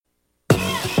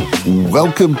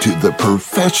Welcome to the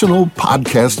Professional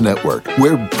Podcast Network,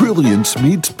 where brilliance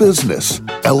meets business.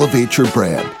 Elevate your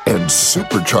brand and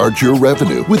supercharge your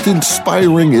revenue with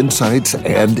inspiring insights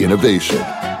and innovation.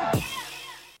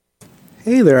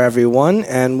 Hey there, everyone,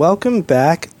 and welcome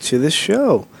back to the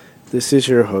show. This is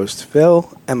your host,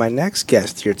 Phil, and my next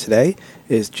guest here today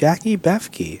is Jaque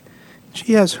Bethke.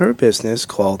 She has her business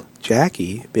called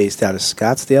Jaque, based out of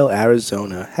Scottsdale,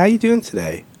 Arizona. How are you doing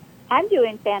today? I'm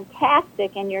doing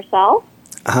fantastic, and yourself?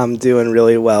 I'm doing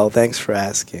really well. Thanks for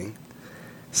asking.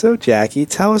 So, Jaque,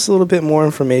 tell us a little bit more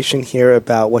information here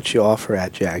about what you offer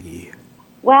at Jaque.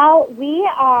 Well, we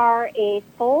are a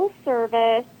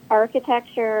full-service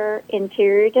architecture,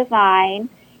 interior design,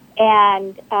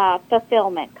 and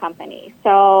fulfillment company.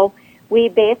 So we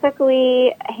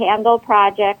basically handle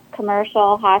projects,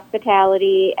 commercial,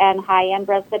 hospitality, and high-end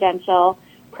residential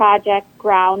projects,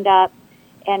 ground up.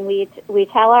 And we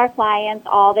tell our clients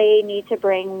all they need to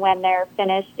bring when they're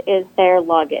finished is their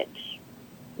luggage.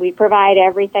 We provide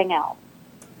everything else.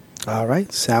 All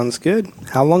right, sounds good.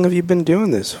 How long have you been doing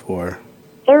this for?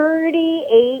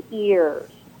 38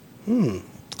 years.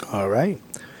 All right.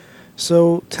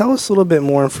 So tell us a little bit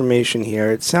more information here.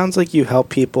 It sounds like you help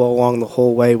people along the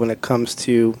whole way when it comes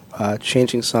to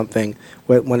changing something,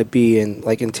 when it be in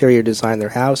like interior design their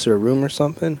house or a room or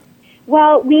something.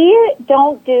 Well, we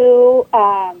don't do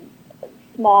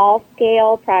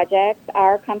small-scale projects.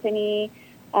 Our company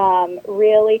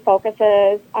really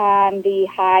focuses on the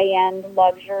high-end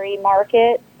luxury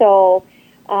market. So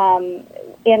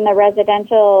in the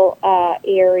residential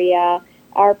area,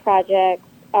 our projects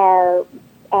are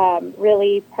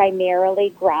really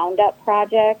primarily ground-up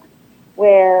projects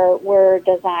where we're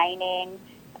designing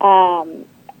an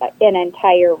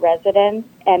entire residence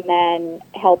and then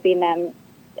helping them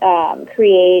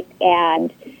create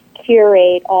and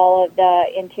curate all of the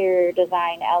interior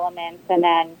design elements and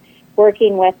then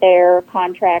working with their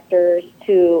contractors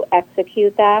to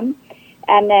execute them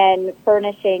and then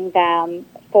furnishing them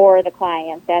for the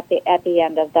clients at the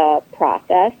end of the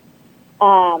process.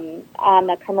 On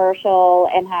the commercial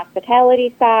and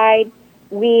hospitality side,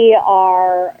 we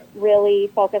are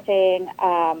really focusing,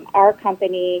 our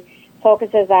company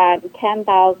focuses on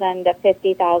 10,000 to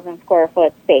 50,000 square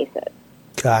foot spaces.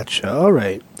 Gotcha. All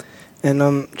right. And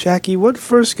Jaque, what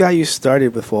first got you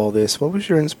started with all this? What was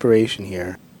your inspiration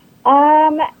here?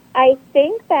 I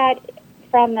think that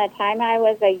from the time I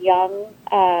was a young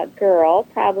girl,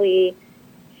 probably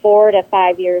 4 to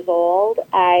 5 years old,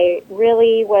 I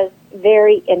really was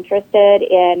very interested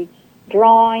in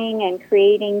drawing and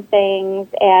creating things,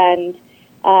 and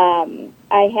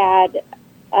I had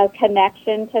a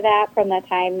connection to that from the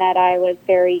time that I was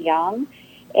very young.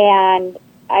 And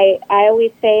I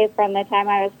always say from the time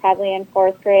I was probably in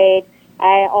 4th grade,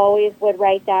 I always would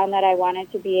write down that I wanted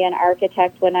to be an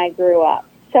architect when I grew up.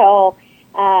 So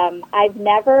I've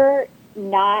never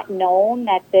not known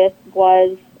that this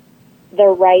was the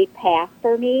right path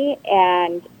for me.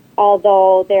 And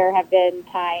although there have been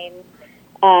times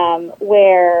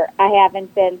where I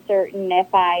haven't been certain if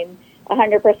I'm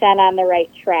 100% on the right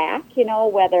track,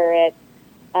 whether it's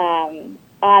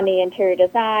on the interior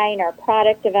design or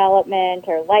product development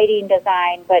or lighting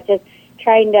design, but just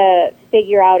trying to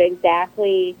figure out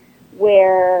exactly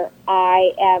where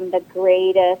I am the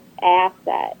greatest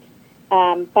asset.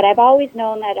 But I've always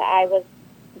known that I was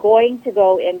going to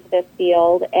go into this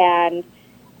field, and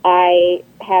I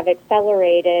have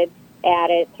accelerated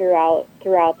at it throughout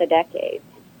the decades.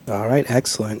 All right,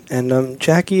 excellent. And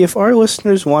Jaque, if our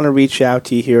listeners want to reach out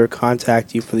to you here or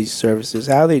contact you for these services,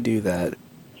 how do they do that?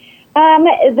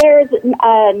 There's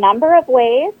a number of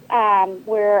ways.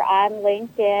 We're on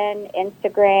LinkedIn,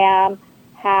 Instagram,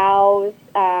 House.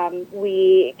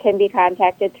 We can be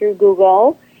contacted through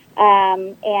Google,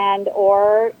 and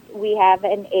or we have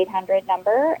an 800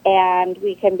 number, and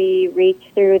we can be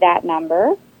reached through that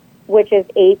number, which is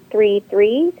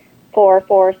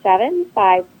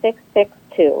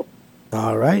 833-447-5662.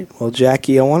 All right. Well,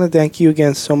 Jaque, I want to thank you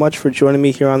again so much for joining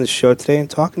me here on the show today and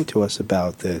talking to us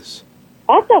about this.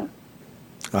 Awesome.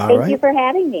 Thank you for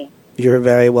having me. You're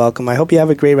very welcome. I hope you have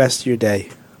a great rest of your day.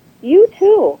 You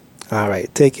too. All right.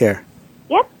 Take care.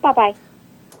 Yep. Bye-bye.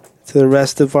 To the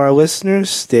rest of our listeners,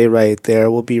 stay right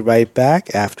there. We'll be right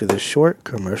back after the short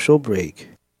commercial break.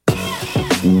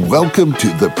 Welcome to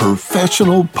the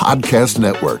Professional Podcast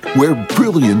Network, where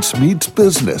brilliance meets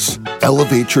business.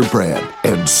 Elevate your brand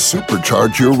and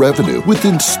supercharge your revenue with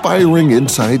inspiring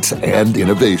insights and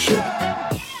innovation.